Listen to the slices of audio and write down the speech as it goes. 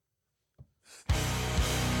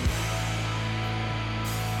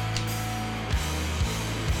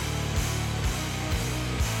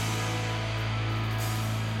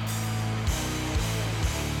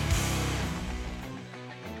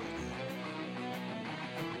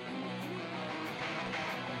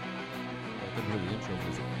couldn't hear the intro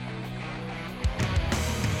music.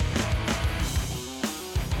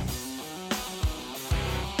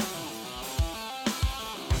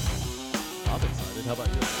 I'm excited. How about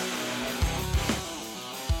you?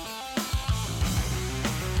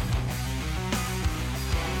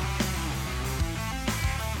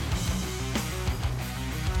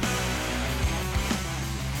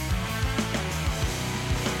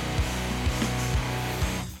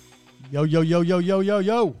 Yo, yo, yo, yo, yo, yo,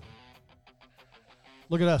 yo.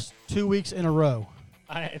 Look at us. 2 weeks in a row.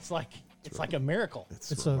 It's like a miracle.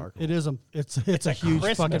 It's a huge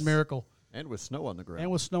Christmas. fucking miracle. And with snow on the ground.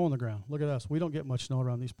 And with snow on the ground. Look at us. We don't get much snow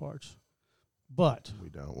around these parts. But We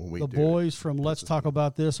don't. When we the do, boys from Let's Talk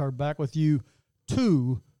About This are back with you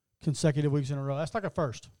 2 consecutive weeks in a row. That's like a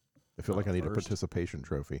first. I feel like I need a First. participation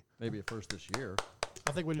trophy. Maybe a first this year.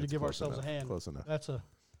 I think we need to That's give close ourselves enough, a hand. close enough.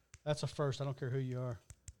 That's a first. I don't care who you are.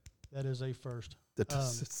 That is a first.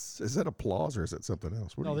 Is that applause or is it something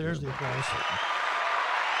else? What Oh, are you there's doing? the applause.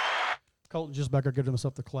 Colton just back there giving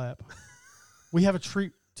himself the clap. We have a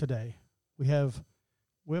treat today. We have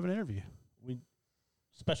an interview.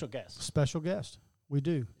 Special guest. Special guest. We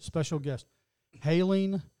do. Special guest.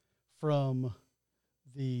 Hailing from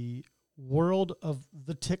the world of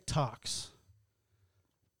the TikToks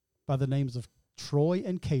by the names of Troy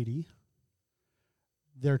and Katie.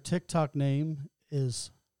 Their TikTok name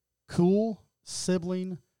is Cool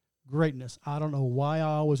Sibling Greatness. I don't know why I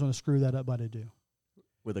always want to screw that up, but I do.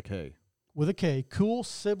 With a K. With a K. Cool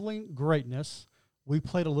Sibling Greatness. We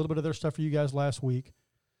played a little bit of their stuff for you guys last week.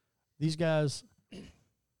 These guys,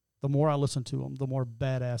 the more I listen to them, the more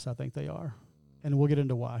badass I think they are. And we'll get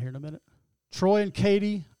into why here in a minute. Troy and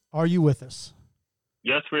Katie, are you with us?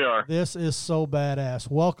 Yes, we are. This is so badass.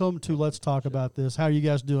 Welcome to Let's Talk About This. How are you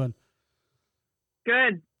guys doing?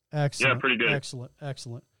 Good. Excellent. Yeah, pretty good. Excellent.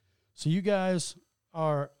 Excellent. So you guys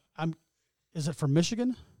are, is it from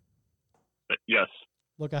Michigan? Yes.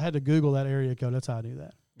 Look, I had to Google that area code. That's how I knew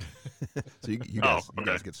that. So you Oh, guys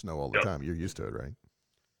okay. get snow all the Yep. time. You're used to it, right?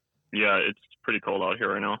 Yeah, it's pretty cold out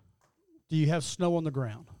here right now. Do you have snow on the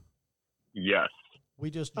ground? Yes. We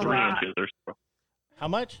just 3 dropped. inches or so. How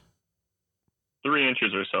much? 3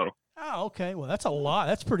 inches or so. Oh, okay. Well, that's a lot.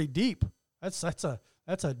 That's pretty deep. That's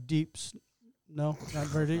a deep. No, not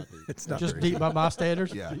very deep. It's not Just very deep by my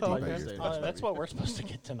standards. Yeah, Oh, deep by okay. your standards. That's what we're supposed to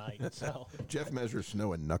get tonight. So Jeff measures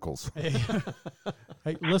snow in knuckles. Hey,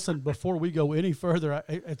 hey, listen. Before we go any further,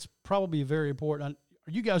 it's probably very important.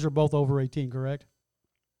 You guys are both over 18, correct?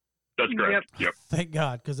 That's correct. Yep. Thank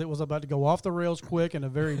God, because it was about to go off the rails quick in a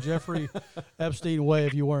very Jeffrey Epstein way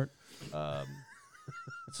if you weren't.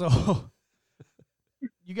 So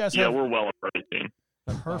you guys Yeah, have we're well over 18.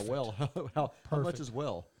 perfect. Well, how much Perfect. is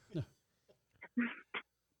well?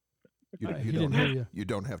 You, He you didn't don't hear have, you. you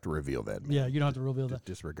don't have to reveal that, man. Yeah, you don't have to reveal Just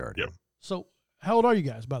that. disregard Yep. him. So how old are you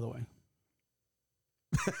guys, by the way?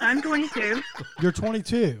 I'm 22. You're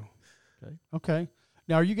 22. Okay. Okay.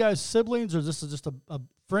 Now, are you guys siblings, or this is just a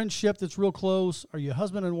friendship that's real close? Are you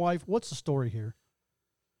husband and wife? What's the story here?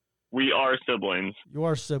 We are siblings. You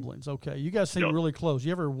are siblings. Okay. You guys seem Yep. really close.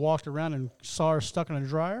 You ever walked around and saw her stuck in a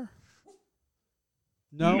dryer?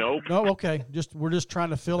 No. Nope. No. Okay. We're just trying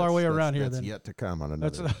to feel our way around here. That's Then yet to come on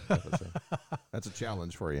That's another episode. That's a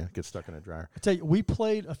challenge for you. Get stuck in a dryer. I tell you, we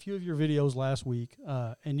played a few of your videos last week,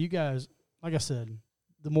 and you guys, like I said,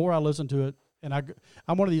 the more I listen to it, and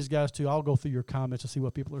I'm one of these guys too. I'll go through your comments to see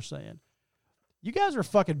what people are saying. You guys are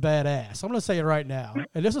fucking badass. I'm going to say it right now,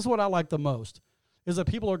 and this is what I like the most, is that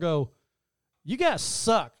people you guys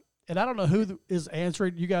suck, and I don't know who is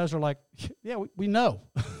answering. You guys are like, yeah, we know.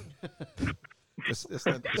 It's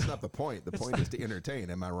not the point. The point is to entertain.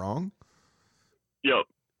 Am I wrong? Yep.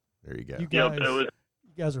 There you go. You Yep. guys, It was.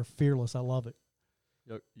 you guys are fearless. I love it.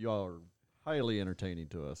 You all are highly entertaining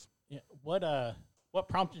to us. yeah, what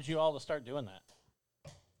prompted you all to start doing that?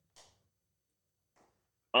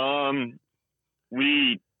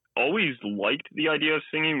 We always liked the idea of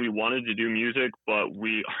singing. We wanted to do music, but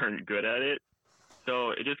we aren't good at it.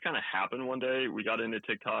 So it just kind of happened one day. We got into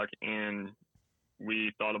TikTok and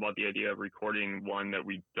we thought about the idea of recording one that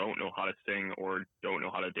we don't know how to sing or don't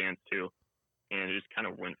know how to dance to. And it just kind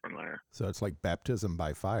of went from there. So it's like baptism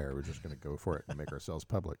by fire. We're just going to go for it and make ourselves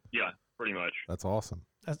public. Yeah, pretty much. That's awesome.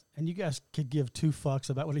 And you guys could give 2 fucks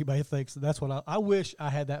about what anybody thinks. That's what I wish I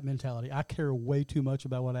had that mentality. I care way too much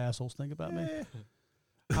about what assholes think about me.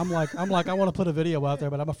 I'm like, I want to put a video out there,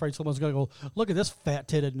 but I'm afraid someone's going to go, look at this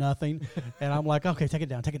fat-titted nothing. And I'm like, okay, take it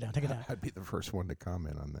down. I'd be the first one to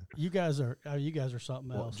comment on that. You guys are something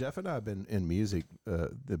Well, else. Jeff and I have been in music,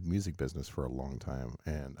 the music business for a long time.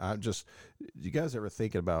 And you guys ever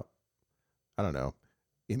thinking about, I don't know,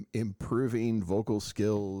 improving vocal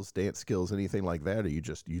skills, dance skills, anything like that? Or you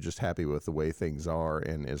just happy with the way things are,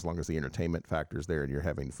 and as long as the entertainment factor's there and you're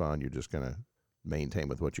having fun, you're just gonna maintain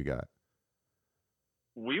with what you got?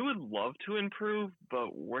 We would love to improve,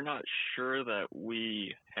 but we're not sure that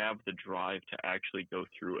we have the drive to actually go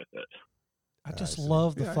through with it. I just see.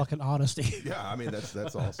 love the Yeah. fucking honesty. Yeah, I mean that's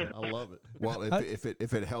awesome. I love it. Well, if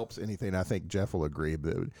it helps anything, I think Jeff will agree.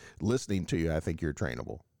 But listening to you, I think you're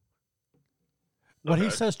trainable. When he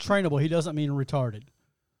Okay. says trainable, he doesn't mean retarded.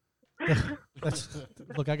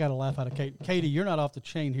 Look, I got to laugh out of Katie. Katie, you're not off the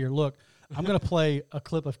chain here. Look, I'm going to play a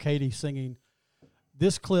clip of Katie singing.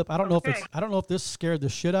 This clip, I don't know if this scared the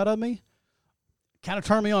shit out of me. Kind of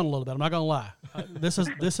turned me on a little bit. I'm not going to lie.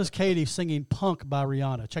 This is Katie singing "Punk" by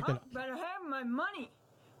Rihanna. Check that out. Punk better have my money.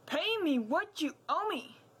 Pay me what you owe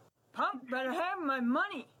me. Punk better have my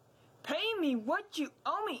money. Pay me what you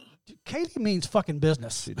owe me. Katie means fucking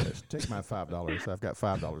business. She does. Take my $5. I've got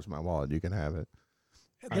 $5 in my wallet. You can have it.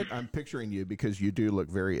 I'm picturing you because you do look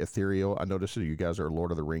very ethereal. I noticed that you guys are a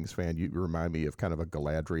Lord of the Rings fan. You remind me of kind of a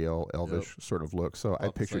Galadriel, elvish sort of look. So I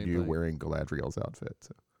Thought the pictured same you thing. wearing Galadriel's outfit.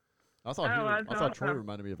 So. I thought Oh, I that's thought Troy awesome.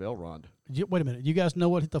 reminded me of Elrond. Wait a minute. You guys know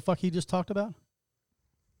what the fuck he just talked about?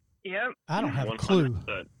 Yep. I don't have a clue.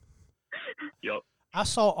 100%. Yep. I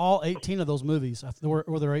saw all 18 of those movies.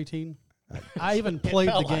 Were there 18? I even played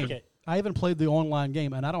the felt game. like it. I even played the online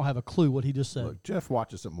game, and I don't have a clue what he just said. Look, Jeff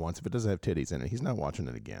watches it once. If it doesn't have titties in it, he's not watching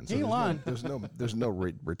it again. So He ain't lying. There's no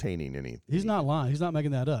retaining any. He's not lying. He's not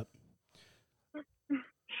making that up.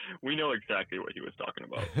 We know exactly what he was talking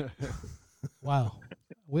about. Wow.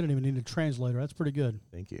 We didn't even need a translator. That's pretty good.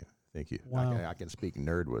 Thank you. Wow. I can speak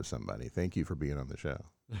nerd with somebody. Thank you for being on the show.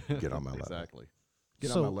 Get on my level. Exactly.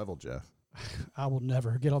 Get So- on my level, Jeff. I will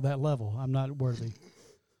never get on that level. I'm not worthy.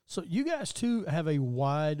 So you guys too have a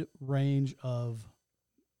wide range of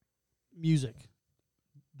music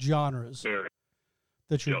genres Very.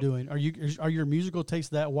 that you're Yep. doing. Are your musical tastes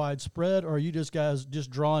that widespread, or are you just guys just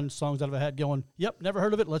drawing songs out of a hat, going, "Yep, never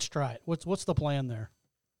heard of it. Let's try it." What's the plan there?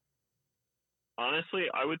 Honestly,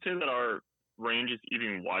 I would say that our range is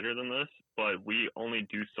even wider than this, but we only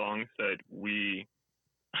do songs that we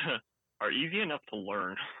are easy enough to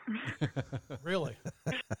learn. Really?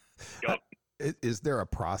 Yup. Is there a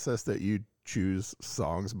process that you choose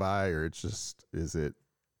songs by, or is it,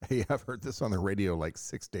 hey, I've heard this on the radio like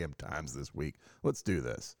 6 damn times this week. Let's do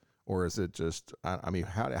this. Or is it just, I mean,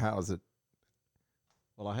 how is it?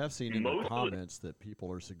 Well, I have seen in Most the of the- comments that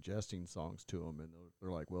people are suggesting songs to them, and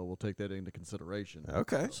they're like, "Well, we'll take that into consideration."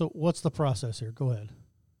 Okay. So what's the process here? Go ahead.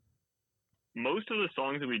 Most of the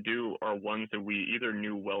songs that we do are ones that we either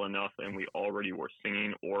knew well enough and we already were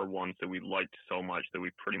singing, or ones that we liked so much that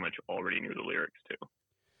we pretty much already knew the lyrics to.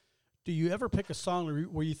 Do you ever pick a song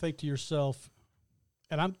where you think to yourself,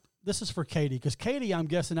 and this is for Katie, because Katie, I'm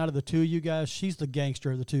guessing out of the two of you guys, she's the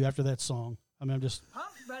gangster of the two after that song. I mean, Punk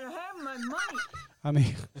better have my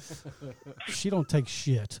money. she don't take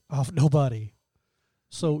shit off nobody.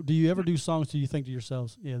 So do you ever do songs do you think to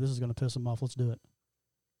yourselves, yeah, this is going to piss them off, let's do it?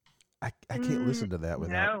 I can't listen to that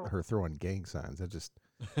without no. her throwing gang signs. I just,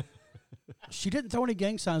 She didn't throw any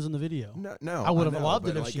gang signs in the video. no. I would have know, loved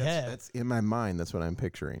but it if she had. That's in my mind. That's what I'm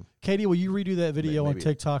picturing. Katie, will you redo that video on Maybe-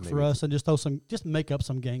 TikTok for maybe us and just make up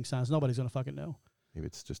some gang signs? Nobody's going to fucking know. Maybe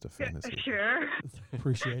it's just a Yeah, fantasy. sure.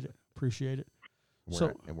 Appreciate it.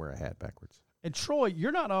 And wear a hat backwards. And Troy,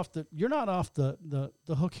 you're not off the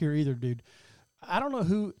hook here either, dude. I don't know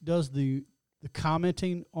who does the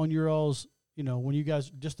commenting on your all's, when you guys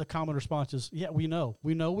just the comment responses. Yeah, we know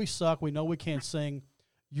we suck. We know we can't sing.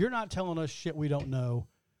 You're not telling us shit we don't know.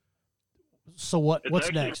 So It's what's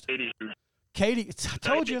actually next? Katie who- Katie, I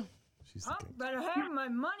told you. She's the Punk king. better have my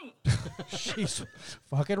money. She's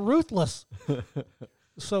fucking ruthless.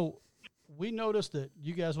 So we noticed that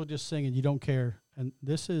you guys will just sing and you don't care. And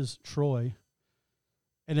this is Troy.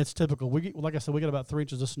 And it's typical. Like I said, we got about 3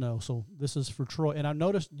 inches of snow. So this is for Troy. And I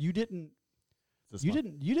noticed you didn't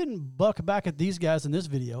buck back at these guys in this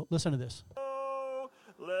video. Listen to this.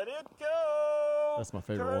 Let it go. That's my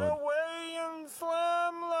favorite Turn one. away and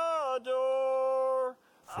slam the door.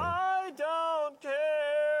 I don't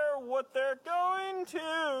care what they're going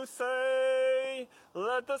to say.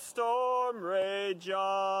 Let the storm rage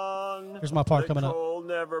on. Here's my part coming the up. cold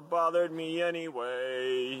never bothered me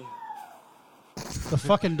anyway. The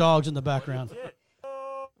fucking dogs in the background.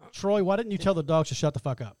 Troy, why didn't you tell the dogs to shut the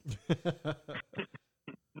fuck up?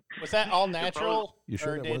 Was that all natural? You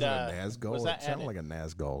sure or it did, wasn't a Nazgul? was It that sounded added? like a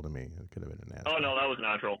Nazgul to me. It could have been a Nazgul. Oh, no, that was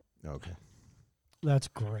natural. Okay. That's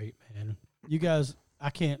great, man. You guys, I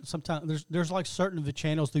can't. Sometimes there's like certain of the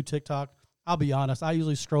channels through TikTok. I'll be honest. I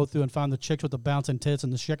usually scroll through and find the chicks with the bouncing tits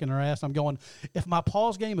and the shaking their ass. I'm going, if my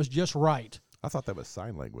pause game is just right. I thought that was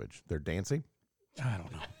sign language. They're dancing. I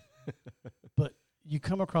don't know. But you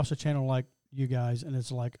come across a channel like you guys, and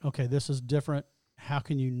it's like, okay, this is different. How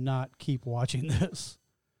can you not keep watching this?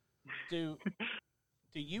 Do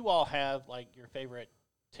you all have like your favorite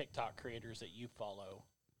TikTok creators that you follow?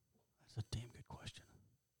 That's a damn good question.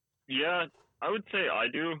 Yeah, I would say I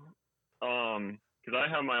do. Because I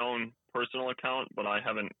have my own personal account, but I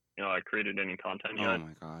haven't created any content Oh yet. my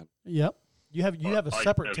god. Yep. You have a I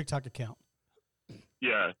separate have- TikTok account.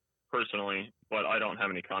 Yeah, personally, but I don't have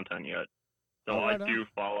any content yet. So Oh, right I on. do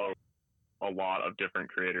follow a lot of different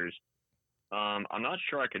creators. I'm not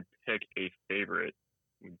sure I could pick a favorite.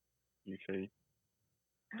 You see?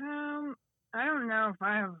 I don't know if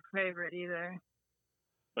I have a favorite either.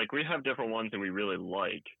 Like, we have different ones that we really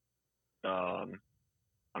like.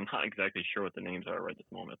 I'm not exactly sure what the names are right this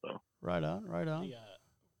moment, though. Right on, right on. The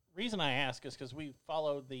reason I ask is because we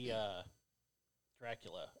follow the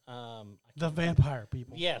Dracula. The vampire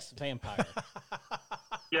people. Yes, vampire.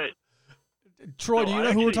 Yeah, Troy, No, do you I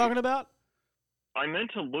know who we're actually- talking about? I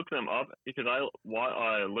meant to look them up because I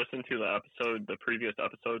listened to the previous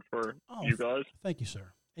episode for Oh, you guys. Thank you,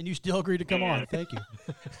 sir. And you still agreed to come on. Thank you.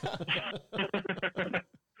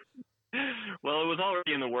 Well, it was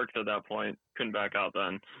already in the works at that point. Couldn't back out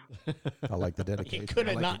then. I like the He dedication. could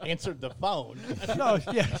I have like not answered the phone. No,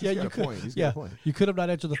 yeah, He's yeah, got you a could. point. He's got Yeah, a point. you could have not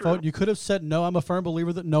answered the True. phone. You could have said no. I'm a firm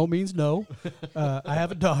believer that no means no. I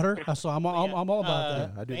have a daughter, so I'm all about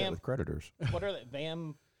that. Yeah, I do that with creditors. What are they?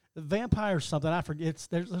 The vampire something. I forget.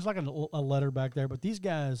 There's like a letter back there, but these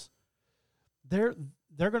guys, we're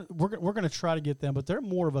gonna try to get them, but they're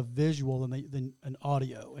more of a visual than an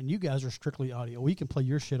audio. And you guys are strictly audio. We can play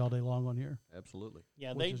your shit all day long on here. Absolutely. Yeah,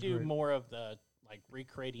 Which they is do great. more of the like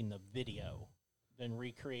recreating the video than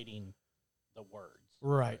recreating the words.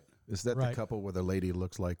 Right. Is that Right. the couple where the lady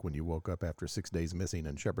looks like when you woke up after 6 days missing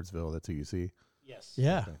in Shepherdsville? That's who you see? Yes.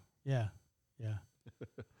 Yeah. Okay. Yeah. Yeah.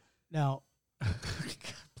 Now,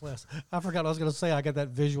 bless. I forgot what I was gonna say. I got that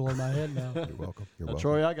visual in my head now. You're welcome. You're Now, welcome.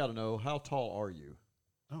 Troy, I got to know, how tall are you?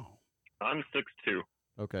 Oh. I'm 6'2".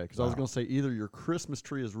 Okay, because I was Wow. going to say either your Christmas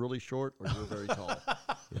tree is really short or you're very tall.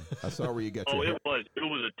 I saw where you got Oh, your it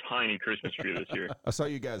was a tiny Christmas tree this year. I saw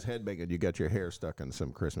you guys headbanging. You got your hair stuck in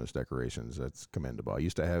some Christmas decorations. That's commendable. I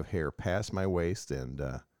used to have hair past my waist, and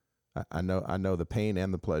I know the pain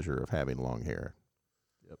and the pleasure of having long hair.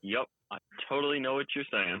 Yep, I totally know what you're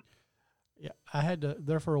saying. Yeah, I had to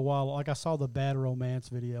there for a while. Like I saw the Bad Romance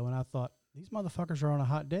video, and I thought these motherfuckers are on a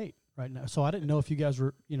hot date right now. So I didn't know if you guys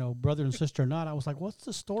were, brother and sister or not. I was like, "What's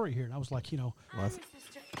the story here?" And I was like, Well, I th-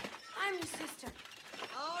 I'm your sister.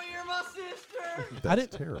 Oh, you're my sister. that's I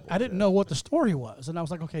didn't, terrible. I didn't Jeff. know what the story was, and I was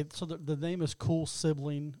like, "Okay, so the name is Cool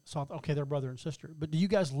Sibling." So I thought, okay, they're brother and sister. But do you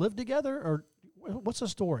guys live together, or what's the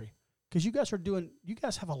story? Because you guys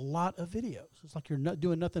have a lot of videos. It's like you're not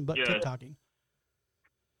doing nothing but Yeah. TikToking.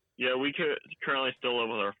 Yeah, we could currently still live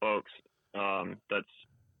with our folks. That's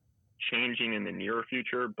changing in the near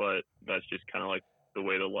future, but that's just kind of like the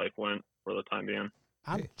way the life went for the time being.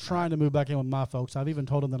 I'm Hey, trying to move back in with my folks. I've even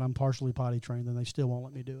told them that I'm partially potty trained, and they still won't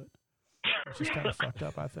let me do it. It's just kind of fucked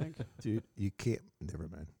up, I think. Dude, you can't. Never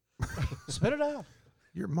mind. Spit it out.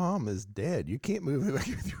 Your mom is dead. You can't move back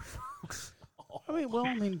with your folks. I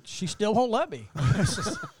mean, she still won't let me.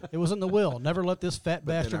 It was in the will. Never let this fat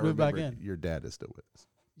But then bastard I move back remembered in. Your dad is still with us.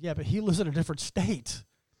 Yeah, but he lives in a different state.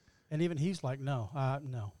 And even he's like, no.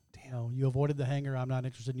 No, you avoided the hangar. I'm not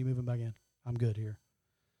interested in you moving back in. I'm good here.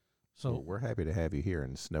 So So, we're happy to have you here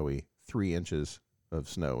in snowy 3 inches of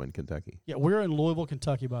snow in Kentucky. yeah, we're in Louisville,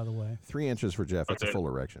 Kentucky, by the way. 3 inches for Jeff. That's a Okay. full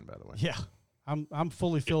erection, by the way. Yeah, I'm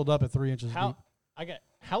fully filled up at 3 inches deep.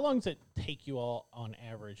 How long does it take you all on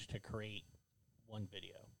average to create one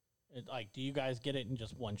video? Like, do you guys get it in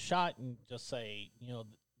just one shot and just say,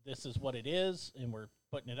 this is what it is, and we're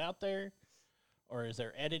putting it out there, or is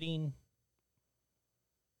there editing?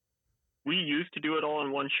 We used to do it all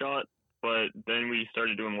in one shot, but then we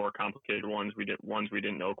started doing more complicated ones. We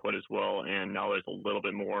didn't know quite as well, and now there's a little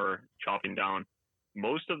bit more chopping down.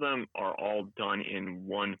 Most of them are all done in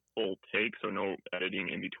one full take, so no editing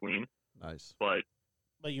in between. Nice. But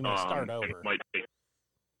You may start over.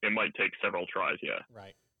 It might take several tries. Yeah.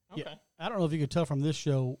 Right. Yeah. Okay. I don't know if you could tell from this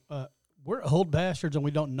show, we're old bastards and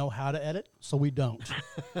we don't know how to edit, so we don't.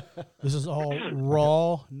 This is all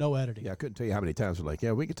raw, no editing. Yeah, I couldn't tell you how many times we're like,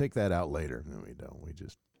 yeah, we could take that out later. No, we don't. We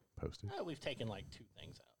just post it. We've taken like 2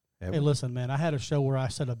 things out. Have Hey, we? listen, man, I had a show where I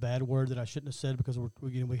said a bad word that I shouldn't have said because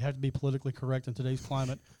we have to be politically correct in today's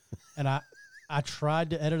climate. And I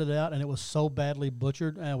tried to edit it out, and it was so badly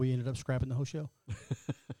butchered, and we ended up scrapping the whole show.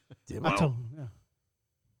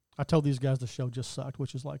 I told these guys the show just sucked,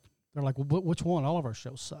 which is like, they're like, well, which one? All of our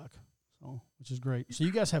shows suck. So, which is great. So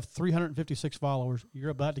you guys have 356 followers.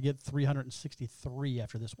 You're about to get 363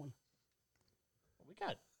 after this one. We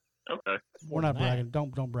got. Okay. We're not bragging.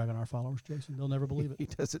 Don't brag on our followers, Jason. They'll never believe it. He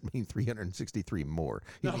doesn't mean 363 more.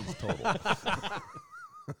 He means total.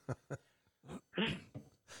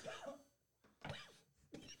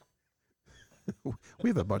 We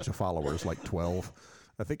have a bunch of followers, like 12.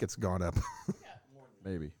 I think it's gone up.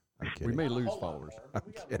 Maybe. I'm kidding. We may lose followers. I'm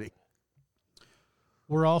kidding.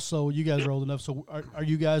 We're also, you guys are old enough, so are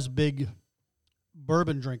you guys big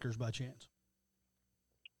bourbon drinkers by chance?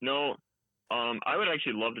 No, I would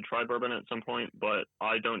actually love to try bourbon at some point, but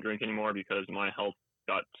I don't drink anymore because my health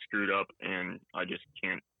got screwed up and I just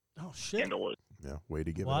can't handle it. Yeah, way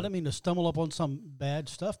to give Well, I it didn't mean to stumble up on some bad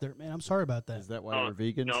stuff there, man. I'm sorry about that. Is that why we're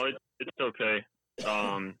vegans? No, it's okay.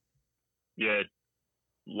 Yeah,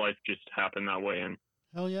 life just happened that way, and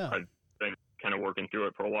Hell yeah. I've been kind of working through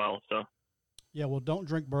it for a while, so. Yeah, well, don't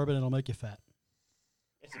drink bourbon. It'll make you fat.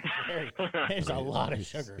 It's there's a lot of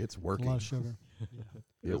sugar. It's A working. lot of sugar.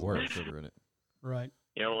 It works. Sugar in it. Right.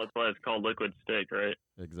 Yeah, well, that's why it's called liquid steak, right?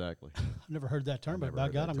 Exactly. I've never heard that term, but never by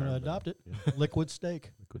heard God, that I'm going to term, but adopt it. yeah. Liquid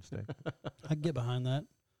steak. Liquid steak. I can get behind that.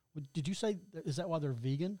 Did you say, is that why they're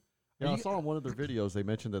vegan? Yeah, Are I you- saw in one of their videos they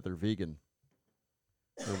mentioned that they're vegan.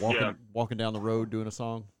 They're walking down the road doing a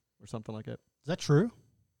song or something like that. Is that true?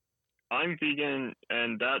 I'm vegan,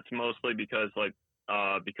 and that's mostly because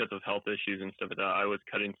of health issues and stuff like that. I was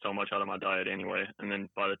cutting so much out of my diet anyway, and then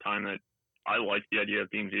by the time that I liked the idea of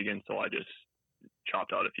being vegan, so I just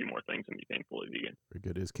chopped out a few more things and became fully vegan. Very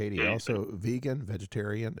good. Is Katie Yeah. also vegan,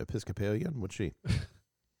 vegetarian, Episcopalian? What's she?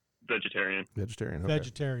 Vegetarian. Vegetarian. Okay.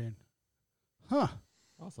 Vegetarian. Huh.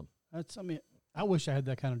 Awesome. I wish I had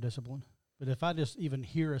that kind of discipline. But if I just even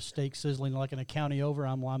hear a steak sizzling like in a county over,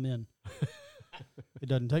 I'm in. It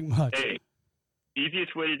doesn't take much. Hey,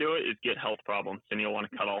 easiest way to do it is get health problems, and you'll want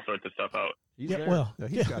to cut all sorts of stuff out. Yeah,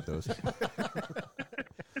 he's got those.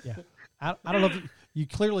 Yeah. I don't know if you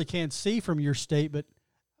clearly can't see from your state, but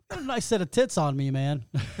I've got a nice set of tits on me, man.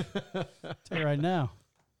 Tell you right now.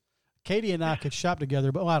 Katie and I could shop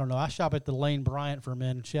together, but I don't know. I shop at the Lane Bryant for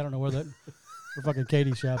men. I don't know where fucking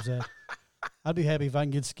Katie shops at. I'd be happy if I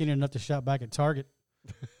can get skinny enough to shop back at Target.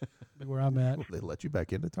 Be where I'm at. Will they let you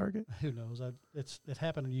back into Target? Who knows? It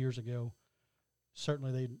happened years ago.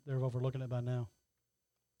 Certainly they're overlooking it by now.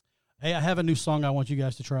 Hey, I have a new song I want you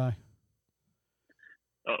guys to try.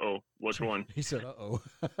 Uh-oh. Which one? He said, uh-oh.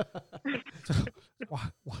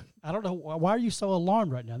 I don't know. Why are you so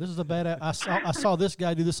alarmed right now? This is a bad... I saw this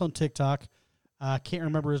guy do this on TikTok. I can't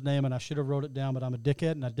remember his name, and I should have wrote it down, but I'm a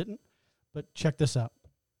dickhead, and I didn't. But check this out.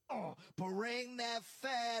 Bring that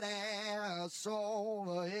fat ass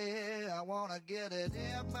over here. I want to get it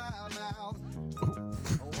in my mouth.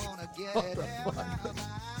 I want to get it in my mouth.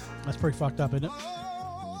 That's pretty fucked up, isn't it?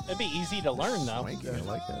 It'd be easy to learn, though. Swanky. I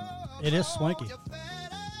like that. It is swanky.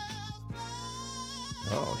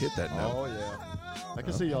 Oh, hit that note. Oh, yeah. I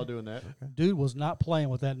can see y'all doing that. Dude was not playing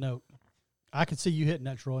with that note. I could see you hitting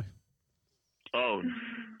that, Troy.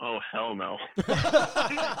 Oh, hell no.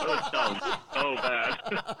 That sounds so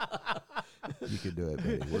bad. You can do it,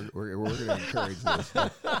 Betty. We're going to encourage this.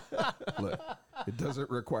 Look, it doesn't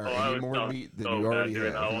require any more meat than you already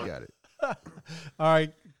have. You got it. All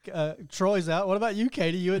right. Troy's out. What about you,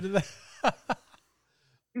 Katie? You into that?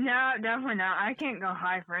 No, definitely not. I can't go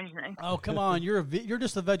high for anything. Oh, come on. You're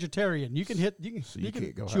just a vegetarian. You can hit. You can, So you you can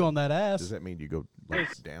can't go chew high. on that ass. Does that mean you go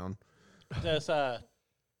down? Does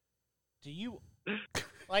do you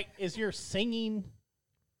is your singing?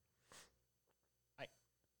 Are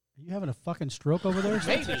you having a fucking stroke over there?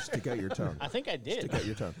 Maybe. Stick out your tongue. I think I did. Stick out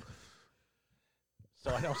your tongue.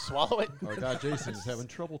 So I don't swallow it. Our guy Jason is having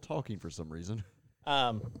trouble talking for some reason.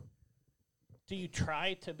 Do you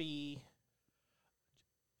try to be?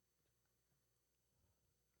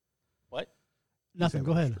 What? Nothing.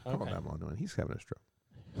 Go ahead. Calm Okay. down, Mono. He's having a stroke.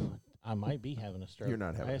 I might be having a stroke. You're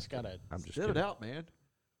not having I a just stroke. gotta. I'm just Spit it kidding. out, man.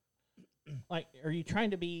 Are you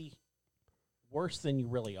trying to be worse than you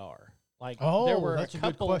really are? There Oh, were that's a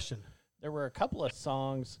good couple, question. There were a couple of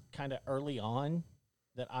songs kind of early on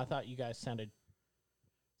that I thought you guys sounded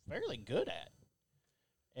fairly good at.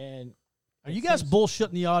 And Are you guys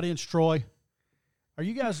bullshitting the audience, Troy? Are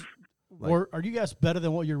you guys are you guys better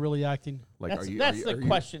than what you're really acting? Like, that's are you? that's are the you,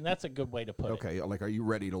 question. That's a good way to put it. Okay, like, are you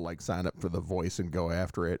ready to sign up for The Voice and go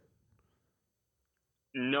after it?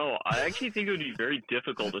 No, I actually think it would be very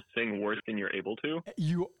difficult to sing worse than you're able to.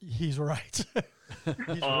 He's right.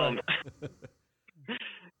 He's right.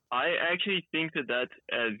 I actually think that that's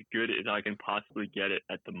as good as I can possibly get it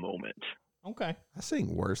at the moment. Okay. I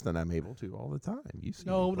sing worse than I'm able to all the time. You see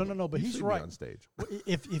No, me no, play- no, but you he's see me right. on stage.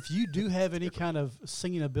 If you do have any kind of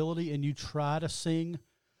singing ability and you try to sing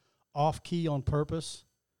off key on purpose,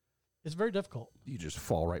 it's very difficult. You just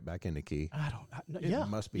fall right back into key. It It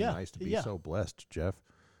must be nice to be so blessed, Jeff.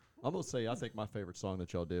 I'm gonna say I think my favorite song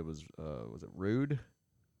that y'all did was it Rude?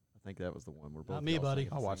 I think that was the one where both Not me, y'all buddy. sang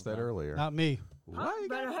at I the watched same that time. earlier. Not me. I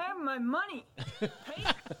better have my money.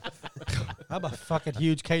 I'm a fucking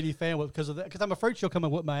huge Katie fan because of that. Because I'm afraid she'll come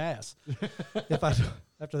and whip my ass if I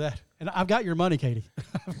after that. And I've got your money, Katie.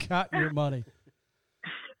 I've got your money.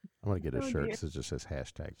 I'm going to get a Oh, shirt dear. that just says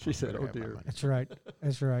hashtag. She said, Better "Oh have my dear." money." That's right.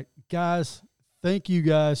 That's right, guys. Thank you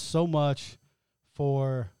guys so much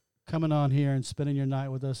for coming on here and spending your night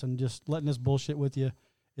with us and just letting us bullshit with you.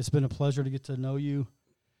 It's been a pleasure to get to know you.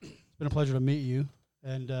 It's been a pleasure to meet you.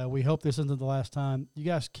 And we hope this isn't the last time. You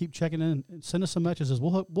guys keep checking in and send us some messages.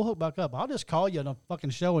 We'll hook back up. I'll just call you on a fucking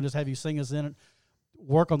show and just have you sing us in it.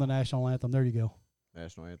 Work on the national anthem. There you go.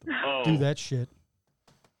 National anthem. Oh, Do that shit.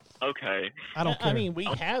 okay. I don't care. I mean, we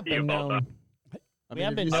have see been about known. I We mean,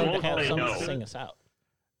 have if been you known sing to won't have say someone no. sing us out.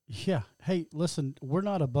 Yeah. Hey, listen, we're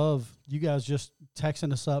not above you guys just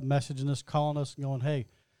texting us up, messaging us, calling us, and going, hey,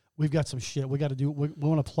 we've got some shit. We got to do, we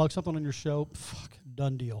want to plug something on your show. Fuck,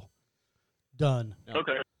 done deal. Done.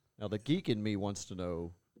 Okay. Now the geek in me wants to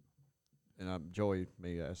know, and Joey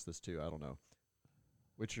may ask this too. I don't know.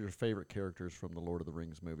 Which are your favorite characters from the Lord of the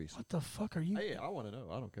Rings movies? What the fuck are you? Hey, I want to know.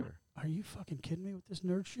 I don't care. Are you fucking kidding me with this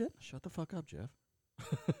nerd shit? Shut the fuck up, Jeff.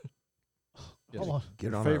 Hold on.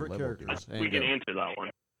 Get on favorite our level, characters. dude. And We can go. answer that one.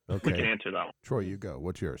 We can Okay. answer that Troy, you go.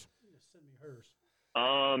 What's yours? Send me hers.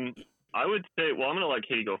 one. I would say, well, I'm going to let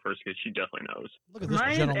Katie go first because she definitely knows. Look at this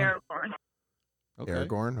Mine is gentleman. Aragorn. Okay.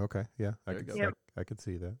 Aragorn? Okay. Yeah. I There could, you go. I could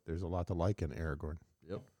see that. There's a lot to like in Aragorn.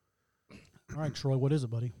 Yep. All right, Troy, what is it,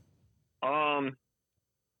 buddy?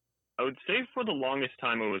 I would say for the longest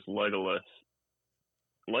time it was Legolas.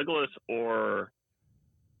 Legolas or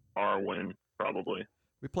Arwen, probably.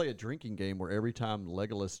 We play a drinking game where every time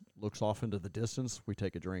Legolas looks off into the distance, we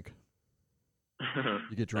take a drink.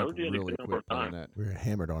 You get That drunk would be a really good number quick of playing times. that. We're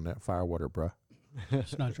hammered on that firewater, bruh.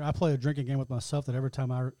 It's not true. I play a drinking game with myself that every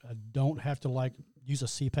time I don't have to like use a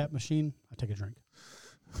CPAP machine, I take a drink.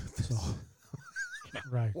 So,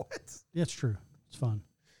 right. What? Yeah, it's true. It's fun.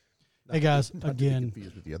 Hey, guys, Not to be again,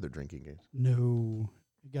 confused with the other drinking games. no.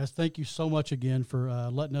 You guys, thank you so much again for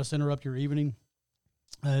letting us interrupt your evening.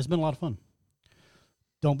 It's been a lot of fun.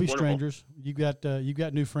 Don't be Wonderful. strangers. You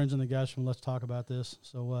got new friends and the guys from Let's Talk About This.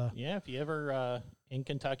 So Yeah, if you ever in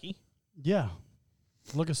Kentucky, yeah,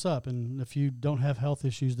 look us up. And if you don't have health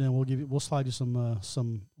issues, then we'll slide you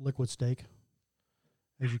some liquid steak,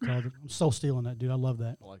 as you called it. I'm so stealing that, dude. I love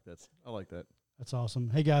that. I like that. I like that. That's awesome.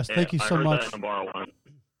 Hey guys, Yeah, thank you I so heard much. That in a bar once.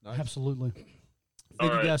 Nice. Absolutely. All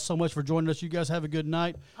Thank you right. guys so much for joining us. You guys have a good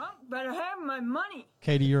night. Punk better have my money.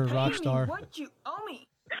 Katie, you're a Pay rock me star. what you owe me.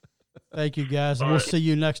 Thank you guys, and All we'll right. see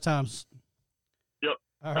you next time. Yep.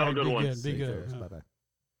 All Have a right, good be one. good. Be Take good. care. Bye-bye.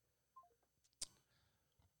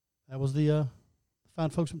 That was the fine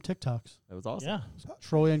folks from TikToks. That was awesome. yeah.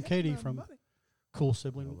 Troy and Katie from Cool I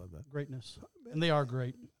Sibling love that. Greatness. And they are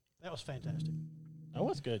great. That was fantastic. That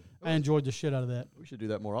was good. I enjoyed the shit out of that. We should do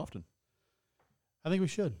that more often. I think we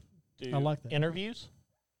should. Do I like that. interviews.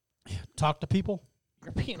 Talk to people.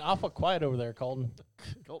 You're being awful quiet over there, Colton.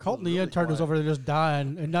 Colton, the intern, was over there just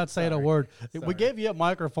dying and not saying a Sorry. word. We Sorry. gave you a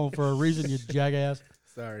microphone for a reason, you jackass.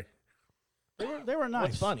 Sorry. They were nice.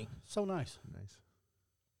 What's funny? So nice. Nice.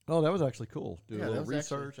 Oh, that was actually cool. Do Yeah, a little that was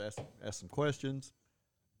actually- research, ask some questions.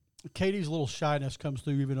 Katie's little shyness comes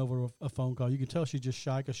through even over a phone call. You can tell she's just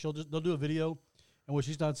shy because they'll do a video, and when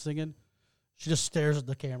she's not singing, she just stares at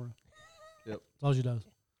the camera. Yep. That's all she does.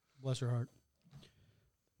 Bless her heart.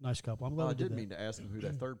 Nice couple. I'm glad I we did did that. mean to ask him who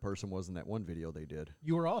that third person was in that one video they did.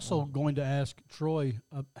 You were also going to ask Troy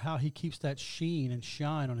how he keeps that sheen and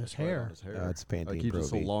shine on his Right hair. on his hair. It's Pantene keeps it so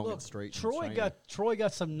Pro V. long Look, and straight. and Troy shiny.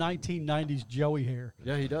 got some 1990s Joey hair.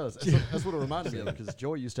 Yeah, he does. That's what it reminded me of because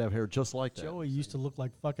Joey used to have hair just like that. Joey used to look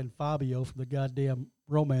like fucking Fabio from the goddamn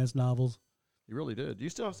romance novels. He really did. Do you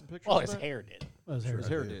still have some pictures? Well, of his that? hair did. Well, his hair. His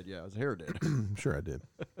hair did. Yeah, his hair did. I'm sure I did.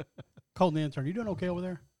 Colton the intern, you doing okay over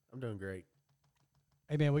there? I'm doing great.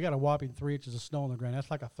 Hey man, we got a whopping 3 inches of snow on the ground.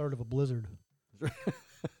 That's like a third of a blizzard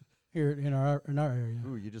here in our area.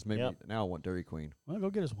 Ooh, you just made Yep. me. Now I want Dairy Queen. Well, go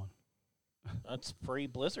get us one. That's free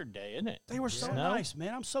Blizzard Day, isn't it? They were so Snow. nice,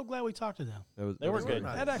 man. I'm so glad we talked to them. That was. They were was good.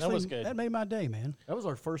 nice. That That actually was good. that made my day, man. That was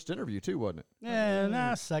our first interview too, wasn't it? Yeah,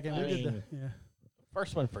 nah, second. I We did mean, that. Yeah,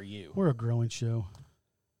 First one for you. we're a growing show.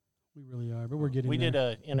 We really are, but we're getting We there.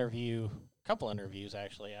 did a couple interviews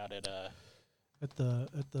actually out at at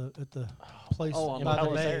the place Oh, on in by the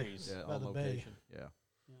Palos bay. Aires. Yeah, By on the bay. location. Yeah.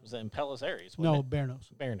 Was it in Palos Aires? No, wasn't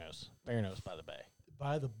Bernos. it? Bernos by the bay.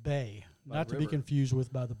 By the bay. By Not the to be river. confused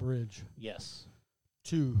with by the bridge. Yes.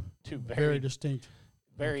 Two Two very very distinct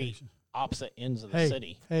very locations. opposite ends of the Hey,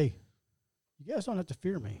 city. hey, you guys don't have to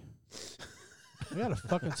fear me. We got a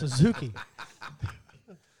fucking Suzuki.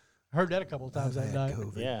 I heard that a couple of times that night.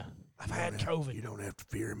 Yeah. I've had COVID. You don't have to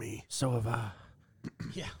fear me. So have I.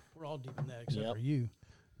 Yeah, we're all deep in that except Yep. for you.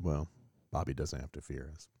 Well, Bobby doesn't have to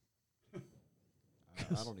fear us.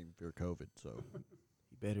 I don't even fear COVID, so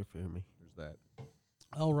You better fear me. there's that.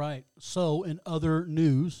 All right. So in other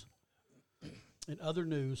news,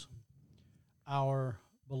 our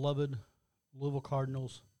beloved Louisville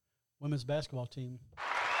Cardinals women's basketball team,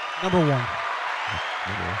 number one.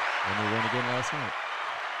 And they won again last night.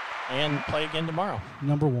 And play again tomorrow.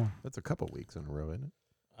 Number one. That's a couple weeks in a row, isn't it?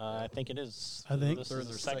 I think it is. I think- this They're is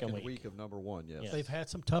in the their second week. of number one. Yes. Yes. They've had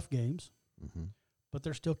some tough games, Mm-hmm. but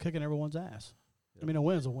they're still kicking everyone's ass. Yep. I mean, a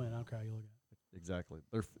win's a win. I don't care how you look at it. Exactly.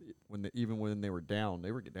 Even when they were down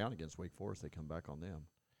against Wake Forest. They come back on them.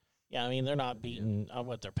 Yeah, I mean they're not beating.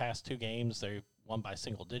 What their past two games, they won by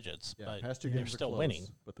single digits, Yeah, but past two they're games are still close, winning.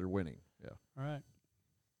 but they're winning. Yeah. All right.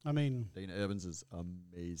 I mean, Dana Evans is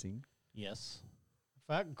amazing. Yes. if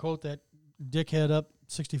I can quote that dickhead up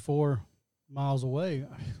 64 miles away,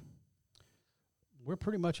 we're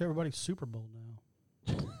pretty much everybody's Super Bowl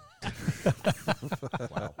now.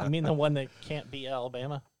 Wow. I mean the one that can't beat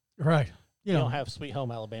Alabama. Right. You don't have Sweet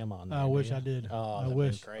Home Alabama on there. I do wish you? I did. Oh, I that'd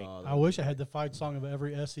wish. Be great. I wish I had the fight song of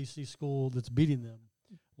every SEC school that's beating them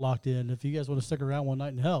locked in. If you guys want to stick around one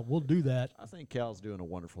night in hell, we'll do that. I think Cal's doing a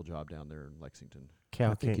wonderful job down there in Lexington.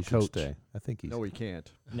 Cal I think he can't should coach. stay. I think he's. No, he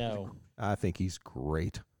can't. No. I think he's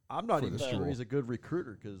great. I'm not For even the sure school. he's a good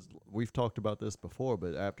recruiter because we've talked about this before.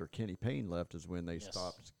 But after Kenny Payne left, is when they Yes.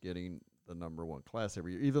 stopped getting the number one class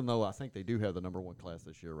every year. Even though I think they do have the number one class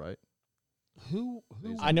this year, right? Who?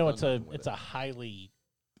 These I know done it's a nothing with it's it. a highly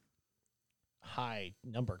high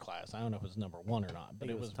number class. I don't know if it was number one or not, but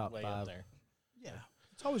think it it was was top way 5. up there. Yeah.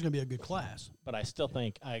 It's always going to be a good class. But I still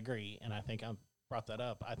think I agree, and I think I brought that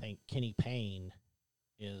up. I think Kenny Payne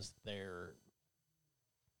is their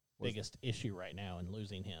biggest issue right now in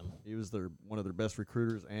losing him. He was one of their best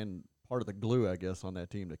recruiters and part of the glue, I guess, on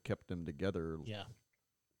that team that kept them together. Yeah.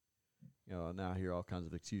 You know, now I hear all kinds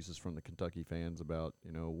of excuses from the Kentucky fans about,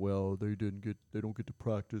 well, they don't get to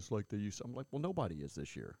practice like they used to. I'm like, well, nobody is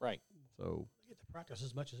this year. Right. So They get to practice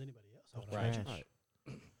as much as anybody else. I would Right. imagine.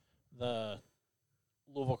 Right. The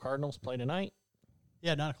Louisville Cardinals play tonight.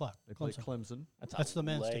 Yeah, 9 o'clock. they play Clemson. Clemson That's the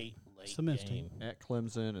men's team. late It's the men's game. team. at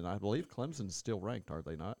Clemson, and I believe Clemson's still ranked, are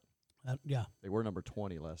they not? Yeah. They were number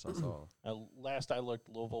 20 last I saw. Last I looked,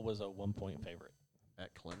 Louisville was a 1-point favorite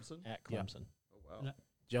At Clemson? at Yeah. Clemson. Oh, wow. No.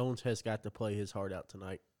 Jones has got to play his heart out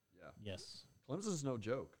tonight. Yeah. Yes. Clemson's no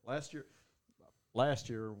joke. Last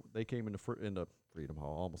year they came into Freedom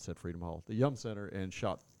Hall, almost said Freedom Hall, the Yum Center, and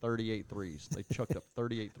shot 38 threes. They chucked up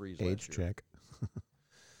 38 threes Age last year. check.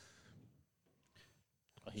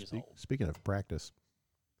 Well, he's Speak- old. Speaking of practice,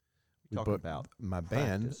 we Talking booked- about my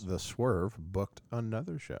band, practice. The Swerve, booked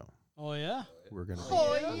another show. Oh, yeah? We're gonna be,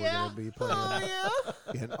 Oh, we're gonna be playing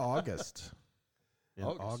in August. In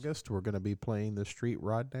August. August, we're going to be playing the Street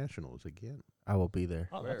Rod Nationals again. I will be there.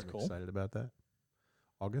 Oh, that's Very cool. Excited about that.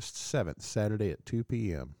 August 7th, Saturday at 2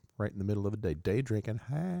 p.m., right in the middle of the day. Day drinking.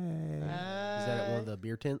 Hey. Is that at one of the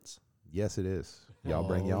beer tents? Yes, it is. Y'all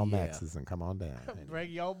bring Oh, y'all yeah. maxes and come on down. And Bring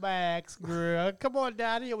your backs, girl. Come on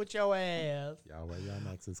down here with your ass. y'all wear y'all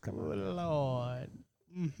maxes. Come on Good down. Lord.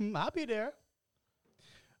 I'll be there.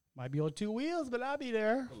 Might be on 2 wheels, but I'll be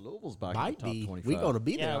there. Louisville's back Might in the top be. 25. We're going to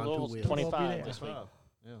be there Yeah, on 2 Louisville's wheels. 25 there. this week.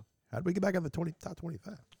 Yeah. How did we get back on the top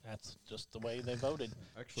 25? That's just the way they voted.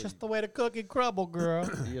 Actually, Just the way the cookie crumble, girl.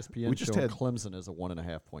 ESPN We just showed had- Clemson as a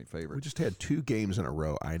 1.5 point favorite. We just had 2 games in a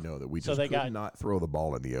row. I know that we So just they could got- not throw the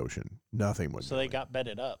ball in the ocean. Nothing was So they going. got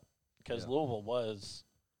betted up because Yeah. Louisville was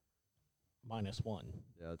 -1.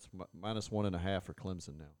 Yeah, it's -1.5 for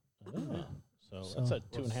Clemson now. So So- that's a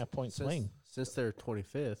 2.5 point swing. Since they're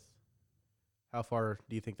 25th, how far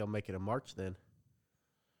do you think they'll make it in March then?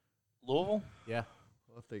 Louisville? Yeah.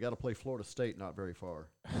 Well, if they got to play Florida State, not very far.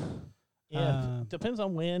 Yeah, depends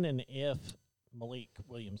on when and if Malik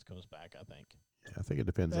Williams comes back, I think. I think it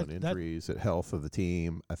depends on That- injuries, the health of the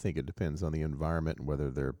team. I think it depends on the environment and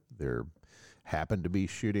whether they're happen to be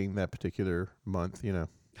shooting that particular month. That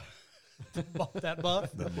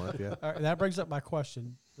buff. That month, yeah. All right, that brings up my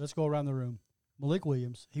question. Let's go around the room. Malik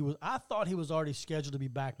Williams, I thought he was already scheduled to be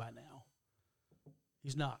back by now.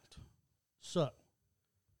 He's not. So,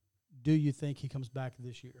 do you think he comes back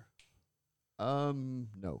this year?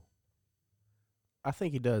 No. I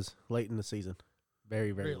think he does late in the season.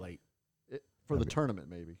 Very, very Really? late. For the tournament,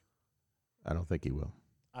 maybe. I don't think he will.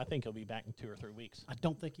 I think he'll be back in 2 or 3 weeks. I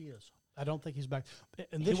don't think he is. I don't think he's back.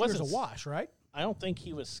 And He this year's a wasn't wash, right? I don't think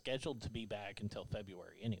he was scheduled to be back until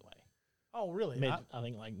February anyway. Oh, really? I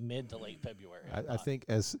think like mid to late February. I think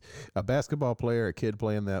as a basketball player, a kid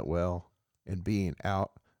playing that well and being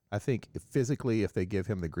out, I think physically, if they give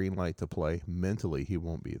him the green light to play, mentally he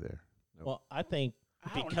won't be there. Well, I think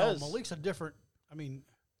I don't because know. Malik's a different. I mean,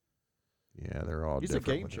 Yeah, they're all He's a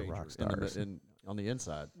different game with their changer rock stars. on the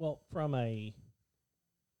inside. well, from a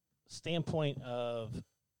standpoint of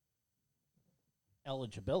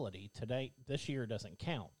eligibility, this year doesn't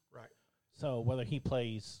count. right. So whether he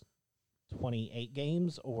plays 28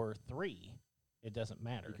 games or 3, it doesn't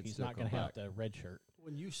matter. He can He's still not going to come have to redshirt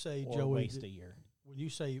When you say or Joey, waste a year. when you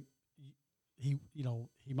say he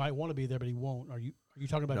might want to be there, but he won't. Are you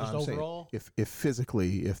talking about No, just I'm saying overall? if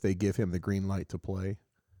physically, if they give him the green light to play,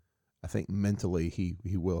 I think mentally he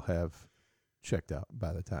will have checked out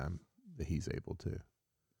by the time that he's able to.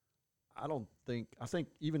 I think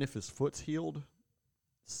even if his foot's healed,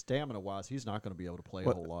 stamina-wise, he's not going to be able to play a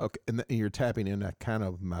Well, whole lot. Okay, and you're tapping in that kind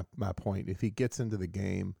of my point. If he gets into the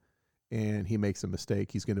game and he makes a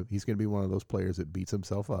mistake, he's gonna be one of those players that beats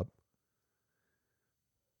himself up.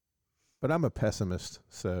 But I'm a pessimist,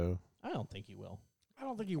 so I don't think he will. I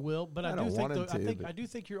don't think he will, but I I, don't do think want him though, to, but- I do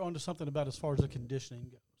think you're onto something about as far as the conditioning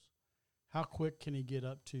goes. How quick can he get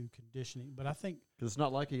up to conditioning? But I think Because it's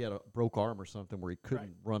not like he had a broke arm or something where he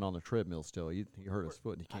couldn't run on the treadmill still. He hurt his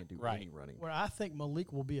foot and he can't do any running. where I think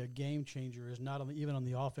Malik will be a game changer is not even on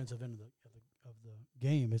the offensive end of the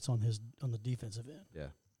game. It's on the defensive end. Yeah.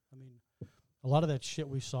 I mean, a lot of that shit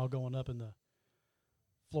we saw going up in the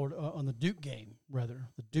Florida on the Duke game, rather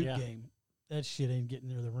the Duke game. That shit ain't getting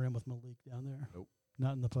near the rim with Malik down there. Nope.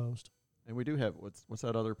 Not in the post. And we do have what's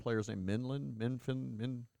that other player's name?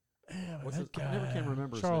 Minfin. Yeah, What's that his, I never can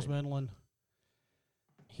remember Charles his name. Menlin.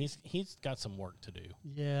 He's got some work to do.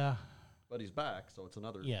 Yeah. But he's back, so it's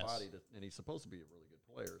another Yes. body, and he's supposed to be a really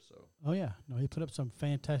good player. So Oh yeah. No, he put up some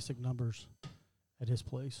fantastic numbers at his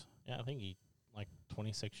place. Yeah, I think he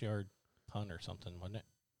 26-yard punt or something, wasn't it?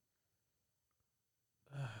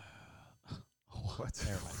 what?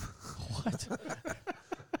 Never mind. What?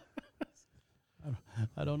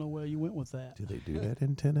 I don't know where you went with that. Do they do that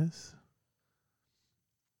in tennis?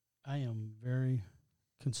 I am very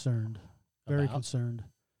concerned, very About? concerned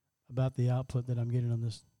about the output that I'm getting on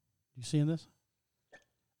this. You seeing this?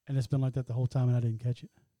 And it's been like that the whole time, and I didn't catch it.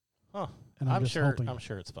 Huh. And I'm just sure. hoping. I'm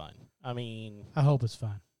sure it's fine. I mean, I hope it's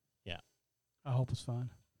fine. Yeah. I hope it's fine.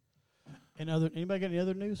 And anybody got any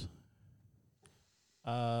other news?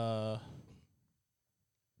 uh,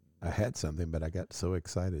 I had something, but I got so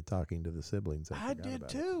excited talking to the siblings. I forgot did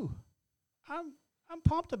about it. too. I'm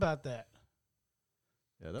pumped about that.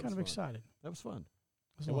 yeah, that Kind was of fun. excited. That was fun.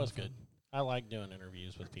 It it a lot was of fun. good. I like doing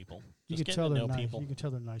interviews with people. You Just can getting tell to they're know nice. people. You can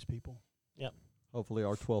tell they're nice people. Hopefully,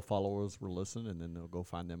 our 12 followers will listen, and then they'll go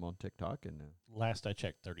find them on TikTok and Last I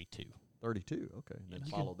checked, 32. 32. Okay, and then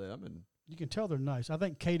You follow them and. You can tell they're nice. I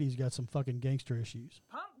think Katie's got some fucking gangster issues,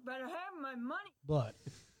 Punk better have my money. but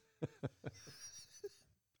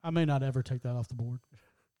I may not ever take that off the board.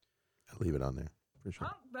 I'll leave it on there for sure.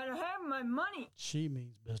 Punk better have my money. She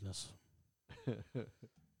means business. Say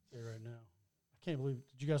right now. I can't believe.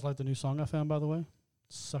 Did you guys like the new song I found? By the way,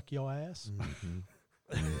 "Suck Your Ass." Mhm.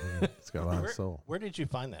 Mhm. It's got a lot of soul. Where did you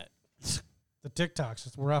find that? The TikToks.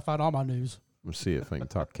 That's where I find all my news. We'll see if I can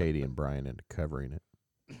talk Katie and Brian into covering it.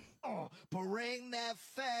 Bring that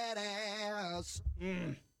fat ass.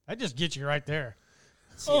 That just gets you right there.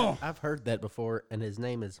 See, I've heard that before, and his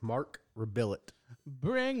name is Mark Rebillet.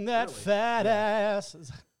 Bring that Really? fat ass.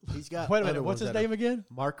 He's got. Wait a other minute. What's ones his that are- name again?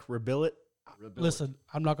 Mark Rebillet. Listen,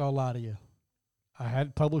 I'm not gonna lie to you. I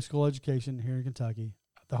had public school education here in Kentucky.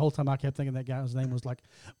 The whole time I kept thinking that guy's name was like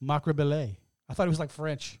Macrobile. I thought he was like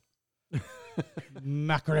French.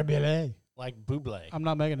 Macrobile. Like Buble. I'm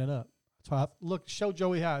not making it up. That's why show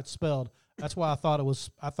Joey how it's spelled. That's why I thought it was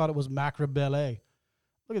Macrobile.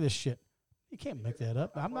 Look at this shit. You can't make that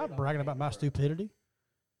up. I'm not bragging about my stupidity.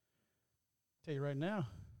 Tell you right now.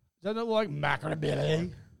 Doesn't it look like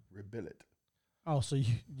Macrobile? Rebillet. Oh, so you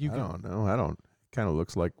I can don't know. I don't. Kind of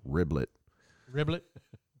looks like riblet. riblet?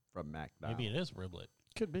 From Mac. Maybe it is Riblet.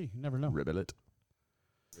 Could be. You never know. Riblet.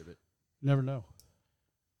 Never know.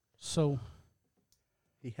 So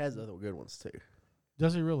He has other good ones too.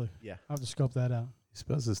 does he really? Yeah. I'll have to scope that out. He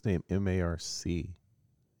spells his name Marc. He's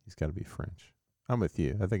got to be French. I'm with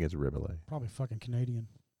you. I think it's Riblet. Probably fucking Canadian.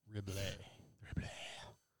 Riblet.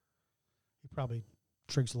 He probably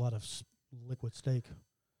drinks a lot of liquid steak.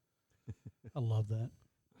 I love that.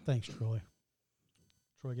 Thanks, Troy.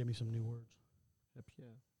 Troy gave me some new words. Yep, yeah.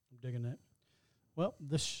 I'm digging that. Well,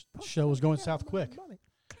 this show is going south quick.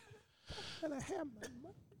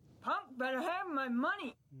 Punk better have my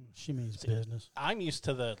money. She means business. I'm used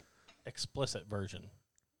to the explicit version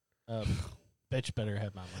of bitch better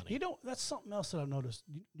have my money. You know, that's something else that I've noticed.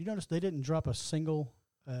 You notice they didn't drop a single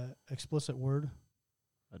explicit word?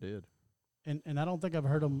 I did. And I don't think I've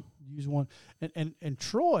heard them use one. And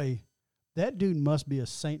Troy, that dude must be a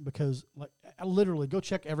saint because, like, I literally go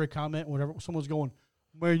check every comment whenever someone's going,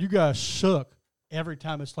 man, you guys suck. Every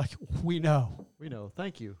time it's like, we know. We know.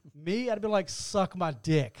 Thank you. Me, I'd be like, suck my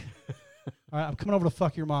dick. All right, I'm coming over to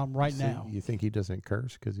fuck your mom right now. You think he doesn't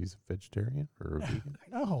curse because he's a vegetarian or a vegan?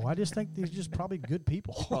 No, I just think these are just probably good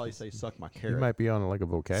people. He'll probably say, suck my He carrot. might be on like a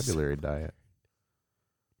vocabulary diet.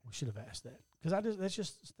 We should have asked that because that's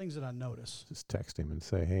just things that I notice. Just text him and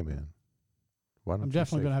say, hey, man. Why don't I'm you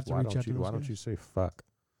definitely say- gonna have to why reach don't out to you- those Why don't guys. you say fuck?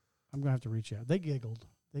 I'm gonna have to reach out. They giggled.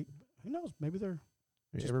 Who knows? Maybe they're.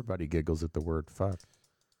 Just- Everybody giggles at the word fuck.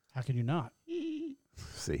 How can you not?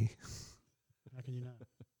 See? How can you not?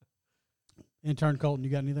 Intern Colton, you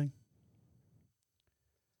got anything?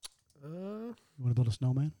 You want to build a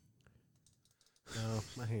snowman? No,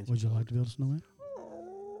 my hands. Would you like to build a snowman?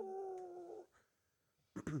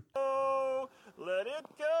 Oh, let it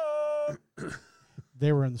go.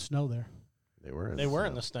 They were in the snow there. They were. They were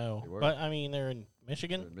in the snow, They were. but I mean they're in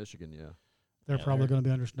Michigan. They're in Michigan, yeah. They're Yeah, probably they're- going to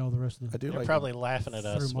be under snow the rest of I the. do They're like probably laughing at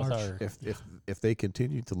us through with March. our. if they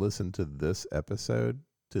continue to listen to this episode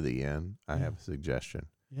to the end, I Yeah. have a suggestion.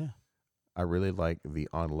 Yeah, I really like the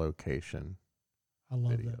on location I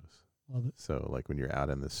love videos. that. Love it. So, like when you're out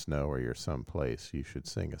in the snow or you're someplace, you should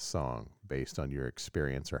sing a song based on your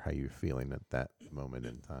experience or how you're feeling at that moment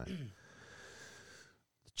in time.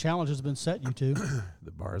 The challenge has been set, you two.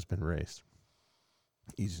 The bar's been raised.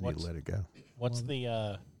 You just need to What's- let it go. What's Love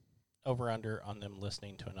the over under on them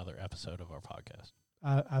listening to another episode of our podcast?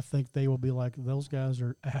 I think they will be like, those guys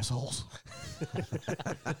are assholes.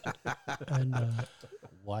 And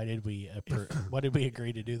Why did we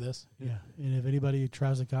agree to do this? yeah, and if anybody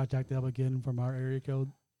tries to contact them again from our area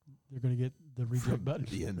code, they're going to get the reject button.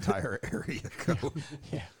 The entire area code.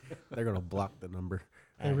 Yeah, They're gonna block the number.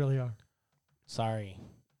 They really are. Sorry,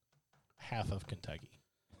 half of Kentucky.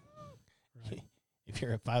 Right. If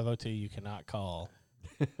you're at 502, you cannot call.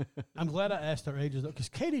 I'm glad I asked their ages though, because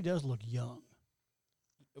Katie does look young.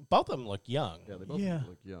 Both of them look young. Yeah, they both Yeah.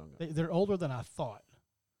 look young. They're older than I thought.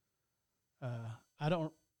 I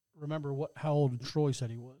don't remember how old Troy said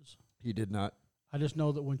he was. He did not. I just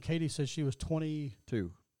know that when Katie said she was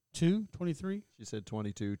 22, 23, She said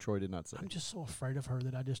 22. Troy did not say. I'm just so afraid of her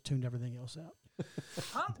that I just tuned everything else out.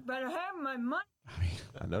 Punk better have my money.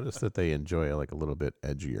 I noticed that they enjoy like a little bit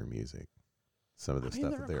edgier music. Some of the I mean,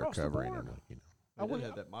 stuff they're that they're across the covering, board. and I I would-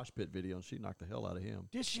 had that mosh pit video, and she knocked the hell out of him.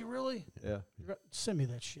 Did she really? Yeah, Send me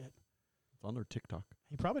that shit. it's on their TikTok.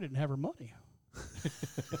 He probably didn't have her money.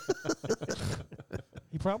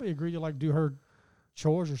 He probably agreed to like do her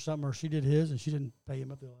chores or something, or she did his and she didn't pay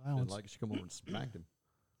him up the Didn't allowance. like it. She come over and smacked him.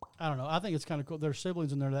 I don't know. I think it's kind of cool. Their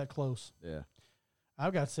siblings and they're that close. Yeah.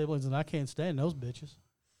 I've got siblings and I can't stand those bitches.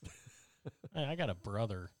 Hey, I got a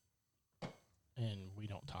brother, and we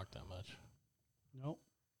don't talk that much. Nope.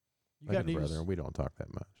 You I got got a these. brother, and we don't talk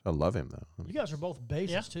that much. I love him though. I You mean, guys are both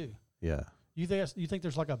bases Yeah. too. yeah, You think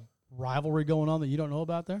there's like a rivalry going on that you don't know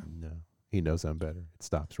about there? no, he knows I'm better. It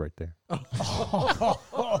stops right there.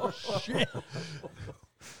 Oh shit!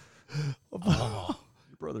 Oh,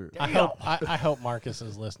 Your brother. I hope Marcus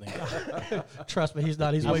is listening. Trust me, he's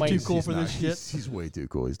not. He's I'm way waiting. too cool He's for not- this shit. He's way too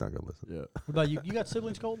cool. He's not gonna listen. Yeah. What about you? You got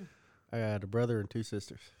siblings, Colton? I got a brother and 2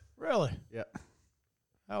 sisters. Really? Yeah.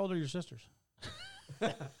 How old are your sisters?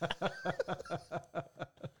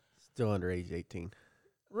 Still under age 18.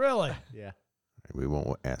 Really? Yeah. We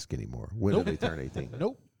won't ask anymore. When Nope. did they turn 18?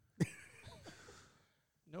 Nope.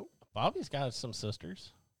 Nope. Bobby's got some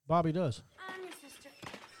sisters. Bobby does. I'm your sister.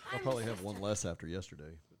 I'll probably have one less after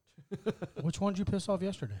yesterday. Which one did you piss off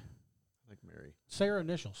yesterday? I think Mary. Say her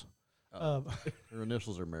initials. Her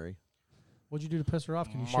initials are Mary. What'd you do to piss her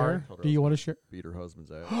off? Can you Mark. share? Told her Do I you was want to gonna share? Beat her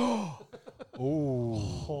husband's ass. Oh,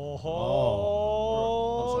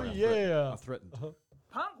 I'm sorry, yeah. I threatened.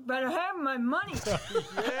 Punk better have my money.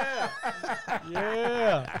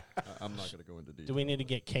 Yeah. I'm not going to go into detail. Do we need to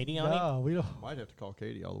get Katie on it? No, we don't. Might have to call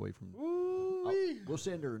Katie all the way from. Ooh-wee. We'll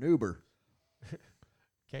send her an Uber.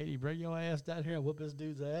 Katie, bring your ass down here and whoop this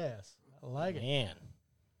dude's ass. I like it. Man,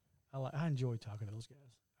 I enjoyed talking to those guys.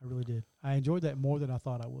 I really did. I enjoyed that more than I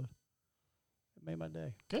thought I would. It made my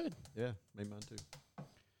day. good. Yeah, made mine too.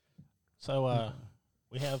 So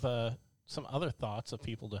we have some other thoughts of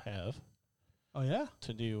people to have. Oh, yeah?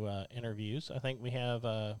 to do interviews. I think we have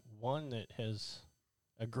one that has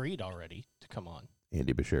agreed already to come on.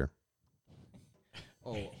 Andy Bashir.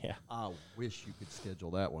 Oh, Yeah. I wish you could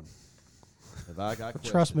schedule that one. If I got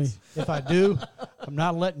Trust me, questions. if I do, I'm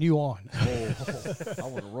not letting you on. Oh, I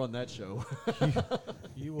want to run that show.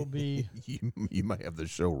 You will be. You might have the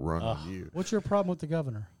show run on you. What's your problem with the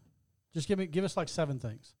governor? Just give us like 7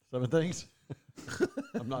 things. 7 things?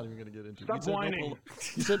 I'm not even going to get into it. Stop whining.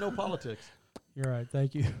 You said no politics. You're right.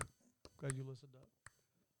 Thank you. Glad you listened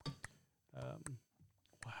up.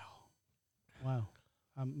 Wow.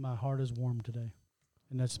 My heart is warm today.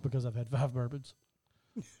 And that's because I've had 5 bourbons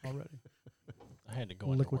already. I had to go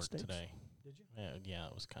into Liquid work states. today. Did you? Yeah,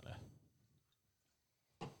 it was kind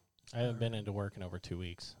of. I haven't been into work in over 2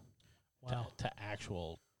 weeks. Wow. To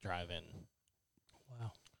actual drive-in.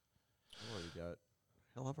 Wow.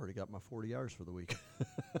 I've already got my 40 hours for the week.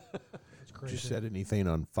 That's crazy. Did you set anything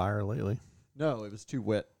on fire lately? No, it was too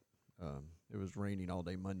wet. It was raining all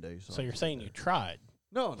day Monday. So you're saying you tried?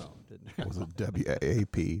 No, didn't. It was a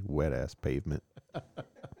WAP, wet ass pavement.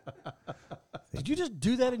 Did you just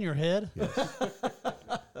do that in your head? Yes.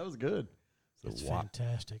 That was good. That's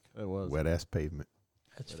fantastic. It was. Wet ass pavement.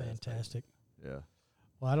 That's fantastic. Yeah.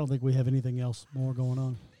 Well, I don't think we have anything else more going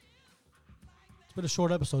on. It's been a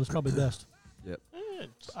short episode. It's probably best. Yep.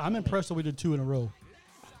 I'm impressed that we did 2 in a row.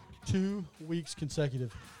 2 weeks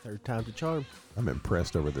consecutive. Third time's a charm. I'm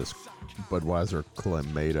impressed over this Budweiser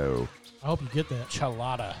Clamato I hope you get that.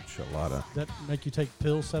 Chelada. Chelada. Does that make you take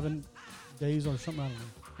pills 7 days or something? I don't know.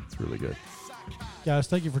 It's really good. Guys,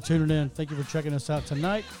 thank you for tuning in. Thank you for checking us out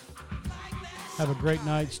tonight. Have a great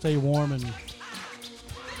night. Stay warm and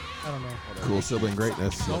I don't know. Cool sibling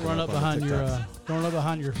greatness. Don't run up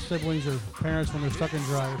behind your siblings or parents when they're stuck in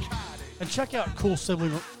dryers. And check out Cool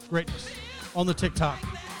Sibling Greatness on the TikTok.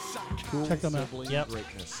 Cool Check them out. Sibling Yep.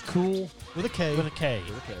 Greatness. Cool with a K. With a K.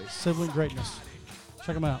 Okay. Sibling Greatness.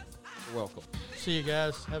 Check them out. You're welcome. See you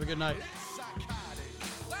guys. Have a good night.